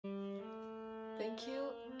Thank you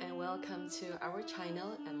and welcome to our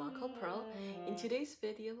channel at Marco Pro. In today's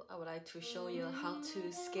video, I would like to show you how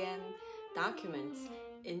to scan documents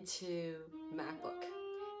into MacBook.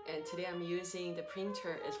 And today I'm using the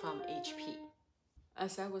printer is from HP.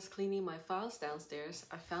 As I was cleaning my files downstairs,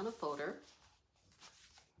 I found a folder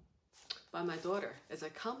by my daughter. It's a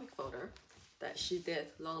comic folder that she did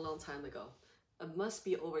long time ago. It must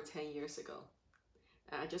be over 10 years ago.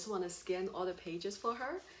 I just want to scan all the pages for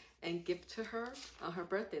her and give to her on her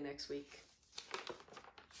birthday next week.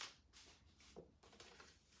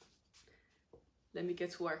 Let me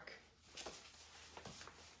get to work.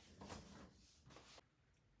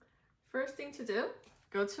 First thing to do,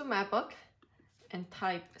 go to MacBook and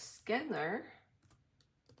type scanner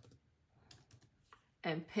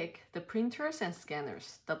and pick the printers and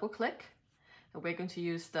scanners. Double click. And we're going to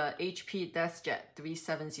use the HP DeskJet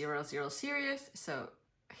 3700 series. So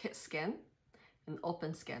hit scan and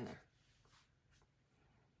open scanner.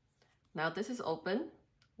 Now this is open,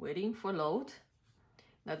 waiting for load.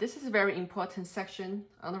 Now this is a very important section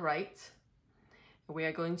on the right. We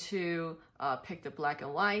are going to pick the black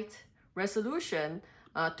and white. Resolution,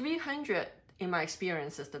 300 in my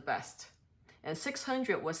experience is the best. And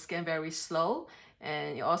 600 will scan very slow.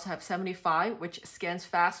 And you also have 75, which scans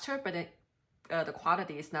faster, but the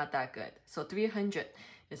quality is not that good. So 300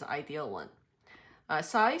 is the ideal one.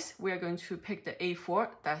 Size, we are going to pick the A4,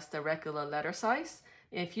 that's the regular letter size.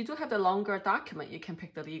 If you do have the longer document, you can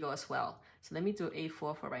pick the legal as well. So let me do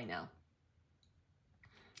A4 for right now.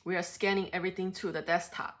 We are scanning everything to the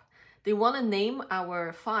desktop. They want to name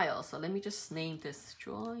our file, so let me just name this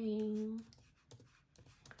drawing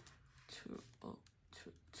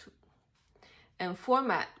 2022. And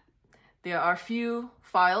format, there are a few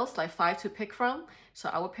files, like 5 to pick from, so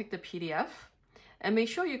I will pick the PDF. And make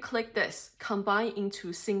sure you click this, combine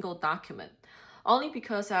into single document. Only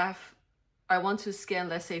because I want to scan,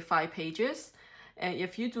 let's say 5 pages. And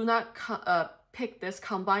if you do not pick this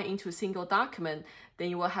combine into single document,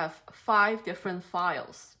 then you will have 5 different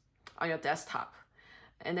files on your desktop.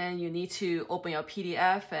 And then you need to open your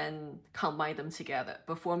PDF and combine them together.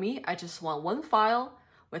 But for me, I just want one file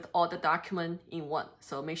with all the document in one.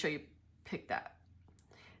 So make sure you pick that.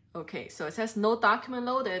 Okay, so it says no document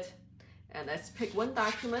loaded. And let's pick one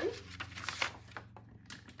document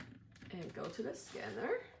and go to the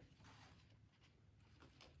scanner.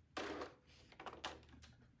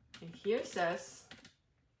 And here it says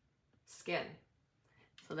scan.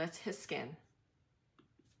 So let's hit scan.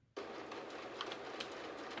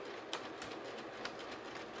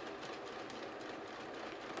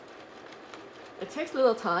 It takes a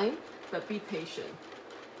little time, but be patient.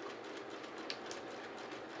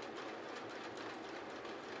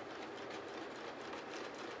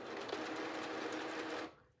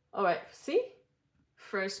 All right, see?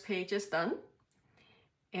 First page is done.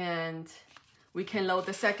 And we can load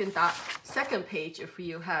the second page if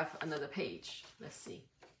you have another page. Let's see.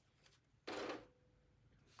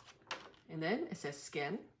 And then it says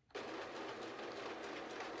scan.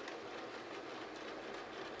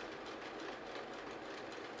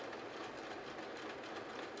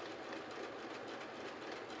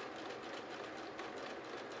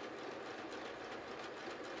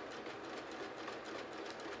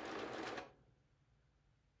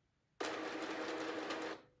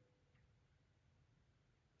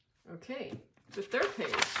 Okay, the third page.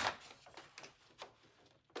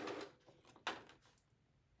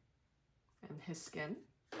 And hit scan.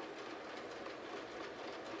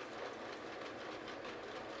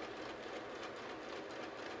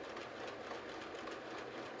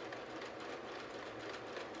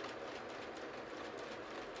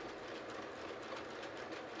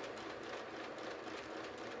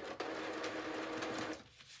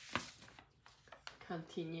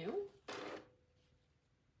 Continue.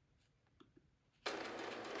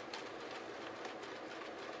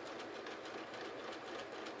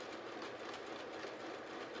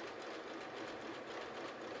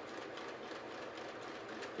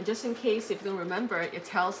 And just in case if you don't remember, it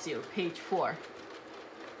tells you page 4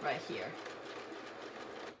 right here.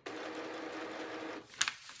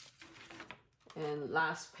 And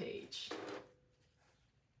last page.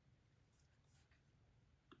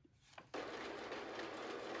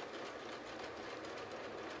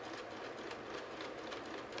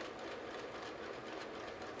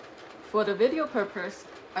 For the video purpose,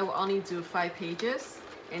 I will only do 5 pages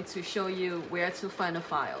and to show you where to find a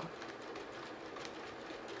file.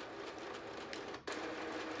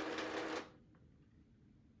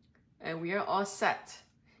 And we are all set.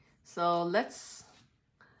 So let's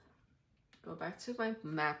go back to my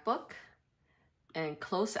MacBook and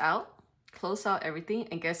close out everything.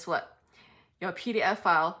 And guess what? your PDF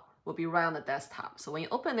file will be right on the desktop. So when you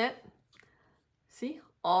open it, see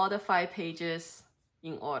all the 5 pages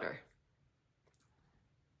in order.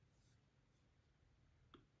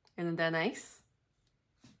 Isn't that nice?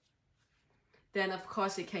 Then of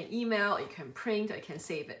course you can email, you can print, you can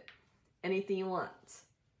save it. Anything you want.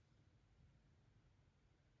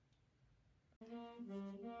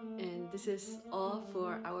 And this is all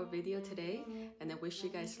for our video today, and I wish you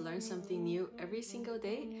guys learn something new every single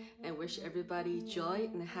day, and wish everybody joy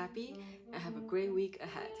and happy, and have a great week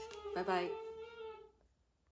ahead. Bye bye.